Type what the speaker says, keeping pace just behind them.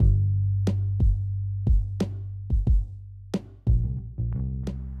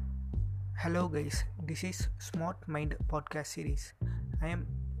Hello guys, this is Smart Mind podcast series. I am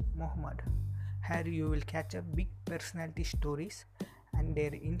Mohammed. Here you will catch up big personality stories and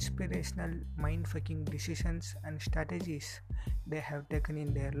their inspirational mind-fucking decisions and strategies they have taken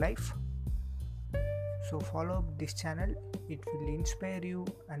in their life. So follow this channel, it will inspire you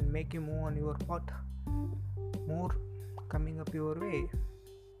and make you move on your path. More coming up your way.